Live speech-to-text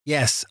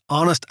Yes,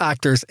 Honest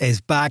Actors is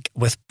back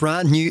with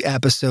brand new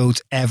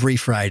episodes every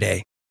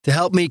Friday. To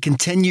help me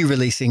continue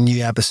releasing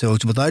new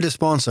episodes without a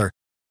sponsor,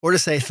 or to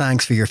say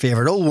thanks for your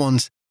favourite old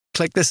ones,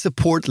 click the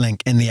support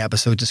link in the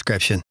episode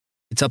description.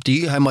 It's up to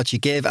you how much you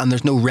give, and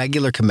there's no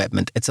regular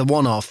commitment. It's a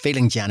one-off,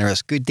 feeling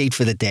generous, good deed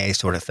for the day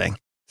sort of thing.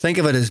 Think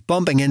of it as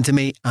bumping into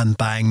me and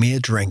buying me a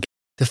drink.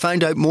 To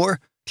find out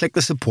more, click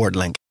the support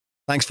link.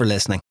 Thanks for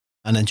listening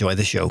and enjoy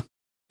the show.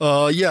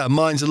 Yeah,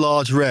 mine's a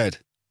large red.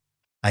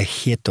 I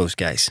hate those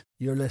guys.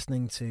 You're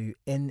listening to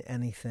In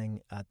Anything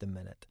at the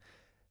Minute.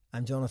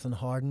 I'm Jonathan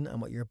Harden, and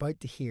what you're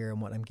about to hear,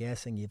 and what I'm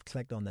guessing you've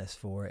clicked on this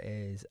for,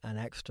 is an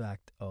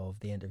extract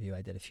of the interview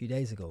I did a few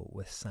days ago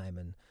with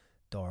Simon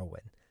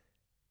Darwen.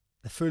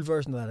 The full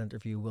version of that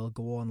interview will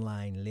go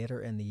online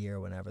later in the year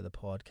whenever the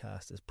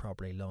podcast is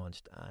properly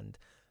launched, and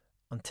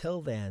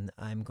until then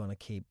I'm going to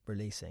keep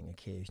releasing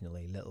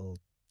occasionally little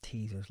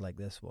teasers like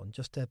this one,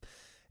 just to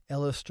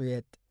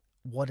illustrate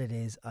what it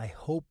is I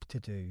hope to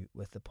do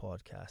with the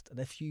podcast. And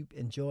if you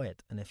enjoy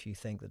it, and if you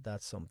think that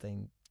that's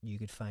something you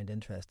could find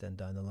interest in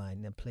down the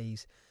line, then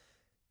please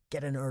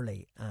get in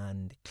early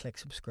and click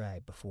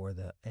subscribe before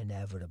the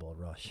inevitable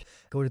rush.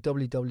 Go to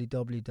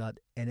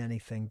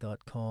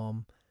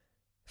www.inanything.com,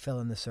 fill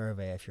in the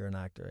survey if you're an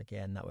actor.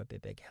 Again, that would be a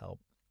big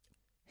help.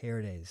 Here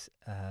it is.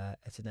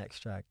 It's an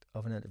extract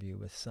of an interview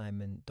with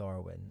Simon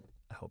Darwen.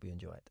 I hope you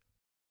enjoy it.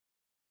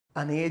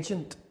 An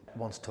agent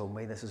once told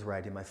me, this is where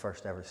I do my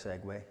first ever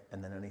segue,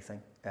 and then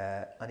anything.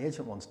 An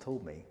agent once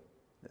told me,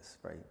 this is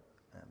very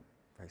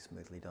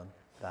smoothly done,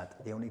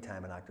 that the only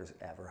time an actor's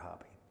ever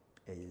happy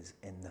is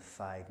in the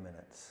 5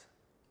 minutes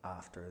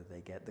after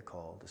they get the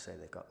call to say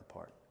they've got the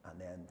part, and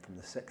then from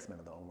the 6th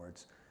minute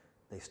onwards,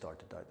 they start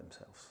to doubt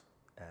themselves.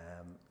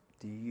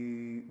 Do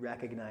you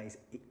recognise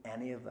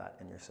any of that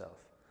in yourself?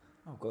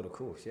 Oh God, of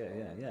course, yeah.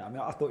 I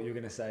mean, I thought you were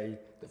going to say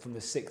that from the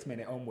 6th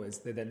minute onwards,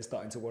 they're then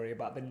starting to worry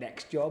about the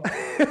next job.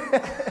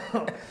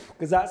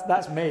 Because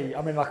that's me.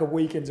 I mean, like a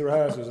week into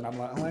rehearsals, and I'm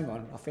like, oh, hang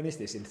on, I'll finish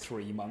this in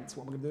 3 months.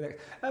 What am I going to do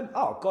next?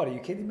 Oh God, are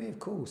you kidding me? Of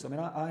course. I mean,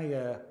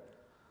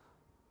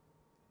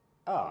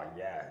 oh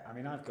yeah. I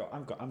mean, I'm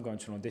going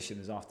to an audition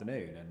this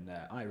afternoon, and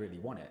I really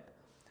want it.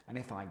 And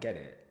if I get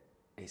it,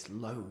 it's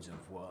loads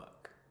of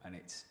work, and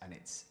it's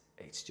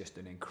just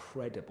an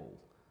incredible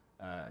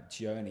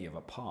journey of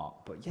a part.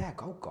 But yeah,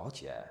 oh God,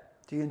 yeah.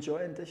 Do you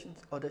enjoy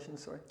auditions?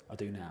 Sorry. I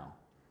do now.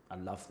 I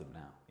love them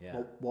now.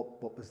 Yeah.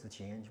 What was the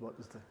change? What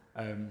was the?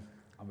 I'm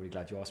really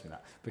glad you asked me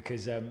that,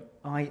 because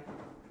I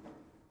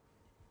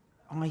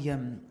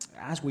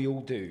as we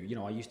all do, you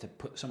know, I used to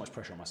put so much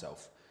pressure on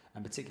myself,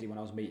 and particularly when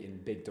I was meeting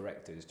big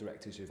directors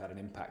who've had an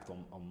impact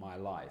on my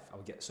life, I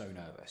would get so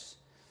nervous.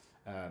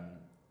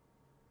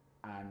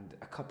 And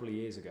a couple of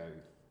years ago,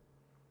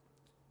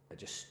 I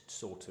just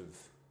sort of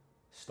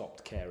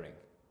stopped caring,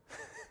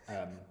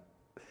 and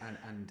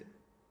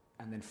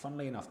then,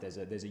 funnily enough, there's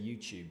a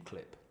YouTube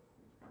clip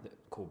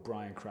called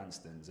Bryan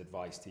Cranston's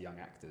advice to young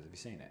actors. Have you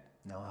seen it?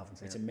 No, I haven't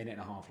seen it. It's a minute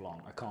and a half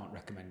long. I can't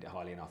recommend it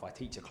highly enough. I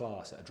teach a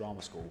class at a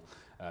drama school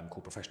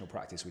called Professional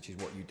Practice, which is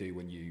what you do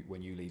when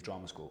you leave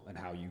drama school, and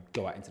how you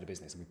go out into the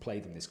business. And we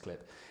played them this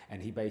clip,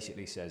 and he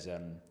basically says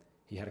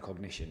he had a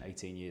cognition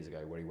 18 years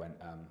ago where he went,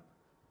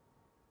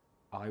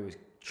 I was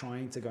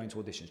trying to go into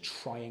auditions,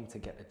 trying to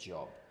get a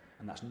job.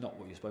 And that's not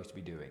what you're supposed to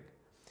be doing.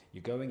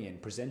 You're going in,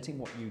 presenting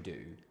what you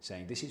do,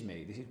 saying, this is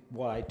me, this is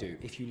what I do.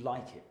 If you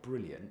like it,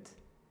 brilliant.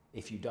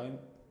 If you don't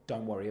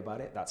worry about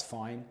it, that's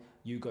fine.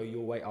 You go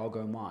your way, I'll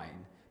go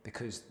mine.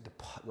 Because the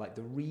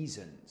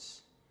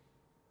reasons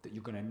that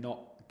you're going to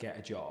not get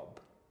a job,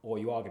 or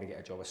you are going to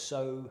get a job, are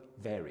so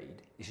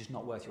varied, it's just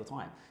not worth your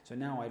time. So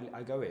now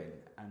I go in,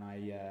 and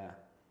I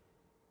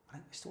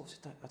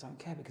don't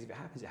care, because if it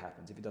happens, it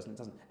happens. If it doesn't, it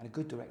doesn't. And a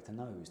good director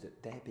knows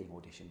that they're being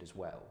auditioned as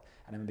well.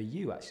 And I remember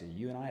you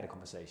and I had a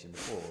conversation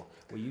before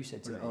where you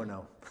said to me, "Oh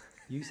no,"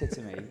 you said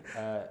to me,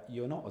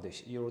 "You're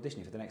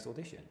auditioning for the next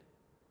audition."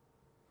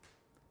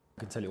 I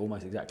can tell you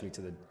almost exactly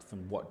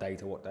from what day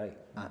to what day.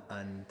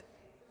 And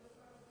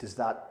does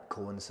that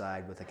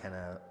coincide with a kind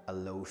of a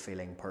low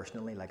feeling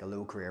personally, like a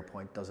low career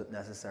point? Does it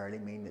necessarily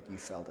mean that you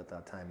felt at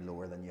that time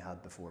lower than you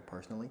had before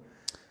personally?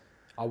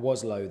 I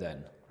was low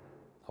then.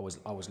 I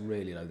was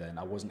really low then.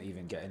 I wasn't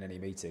even getting any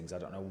meetings. I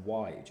don't know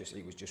why.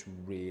 It was just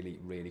really,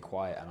 really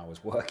quiet. And I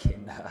was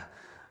working.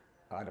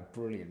 I had a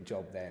brilliant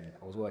job then.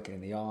 I was working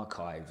in the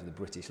archives of the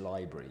British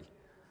Library,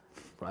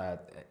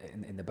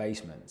 in the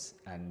basement,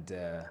 and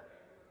I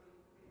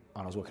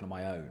was working on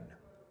my own,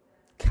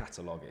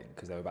 cataloguing,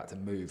 because they were about to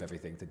move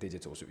everything to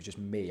digital. So it was just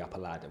me up a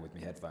ladder with my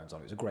headphones on.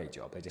 It was a great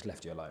job. They just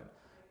left you alone.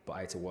 But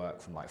I had to work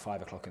from like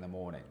 5 o'clock in the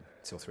morning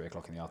till 3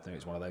 o'clock in the afternoon. It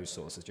was one of those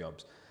sorts of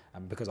jobs.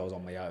 And because I was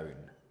on my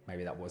own,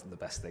 maybe that wasn't the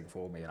best thing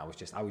for me, and I was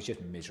just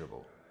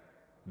miserable,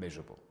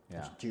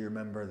 yeah. Do you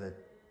remember the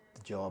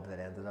job that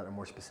ended that, or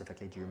more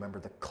specifically, do you remember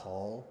the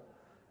call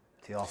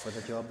to offer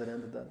the job that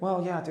ended that?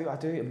 Well, yeah, I do. I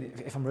mean,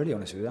 if I'm really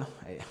honest with you,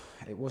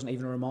 it wasn't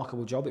even a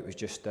remarkable job. It was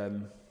just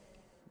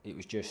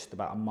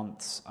about a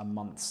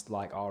month's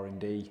like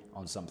R&D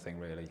on something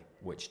really,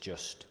 which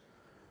just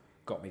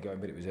got me going.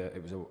 But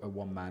it was a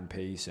one-man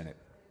piece, and it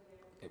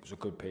it was a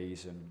good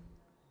piece, and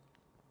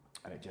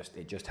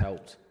it just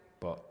helped.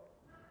 But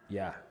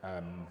yeah,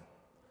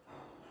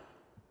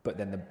 but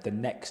then the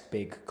next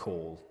big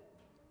call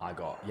I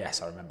got,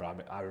 yes, I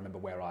remember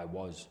where I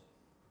was,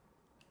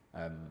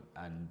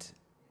 and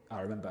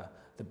I remember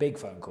the big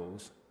phone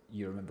calls.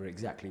 You remember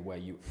exactly where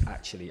you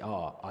actually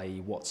are,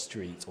 i.e. what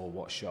street or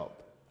what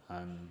shop.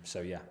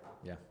 So yeah.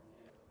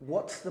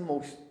 What's the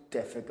most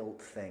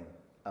difficult thing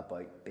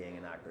about being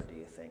an actor, do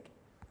you think?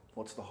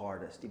 What's the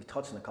hardest? You've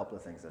touched on a couple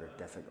of things that are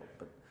difficult,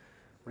 but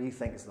what do you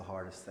think is the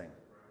hardest thing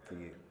for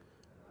you?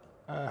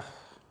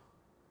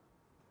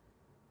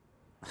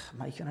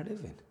 Making a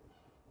living.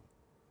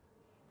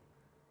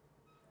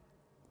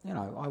 You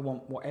know, I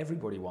want what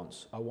everybody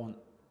wants. I want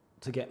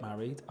to get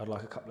married. I'd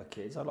like a couple of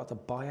kids. I'd like to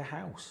buy a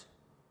house.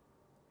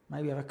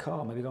 Maybe have a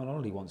car. Maybe go on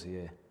holiday once a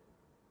year.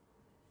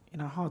 You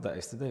know how hard that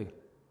is to do.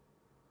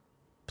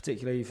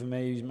 Particularly for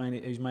me, who's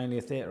mainly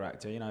a theatre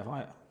actor. You know, if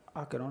I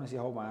can honestly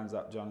hold my hands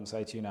up, John, and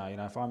say to you now, you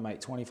know, if I make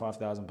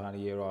 £25,000 a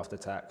year after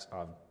tax,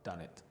 I've done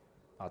it.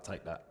 I'll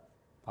take that.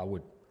 I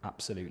would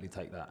absolutely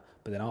take that.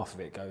 But then half of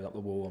it goes up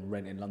the wall and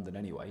rent in London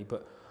anyway.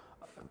 But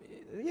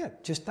yeah,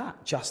 just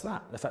that.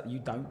 The fact that you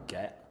don't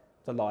get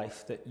the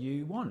life that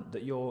you want,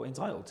 that you're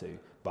entitled to.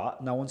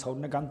 But no one's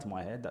holding a gun to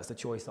my head. That's the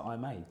choice that I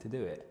made to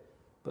do it.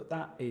 But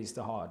that is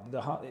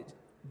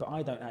but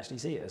I don't actually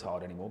see it as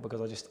hard anymore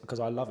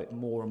because I love it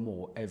more and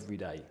more every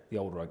day, the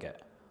older I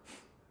get.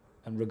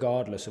 And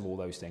regardless of all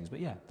those things. But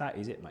yeah, that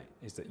is it, mate,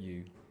 is that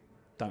you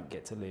don't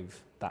get to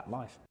live that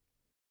life.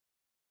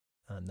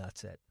 And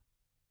that's it.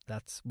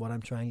 That's what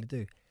I'm trying to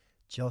do.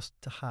 Just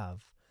to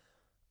have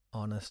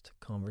honest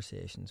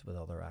conversations with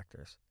other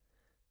actors.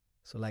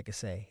 So like I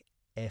say,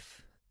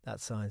 if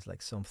that sounds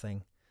like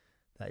something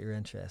that you're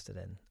interested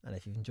in, and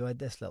if you've enjoyed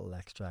this little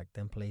extract,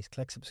 then please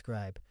click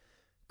subscribe.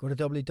 Go to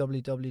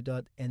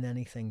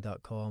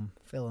www.inanything.com,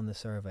 fill in the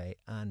survey,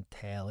 and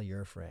tell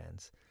your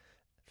friends.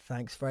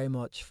 Thanks very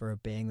much for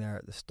being there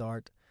at the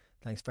start.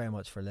 Thanks very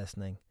much for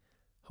listening.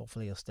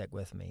 Hopefully you'll stick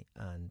with me,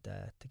 and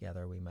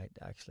together we might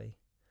actually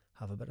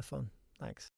have a bit of fun. Thanks.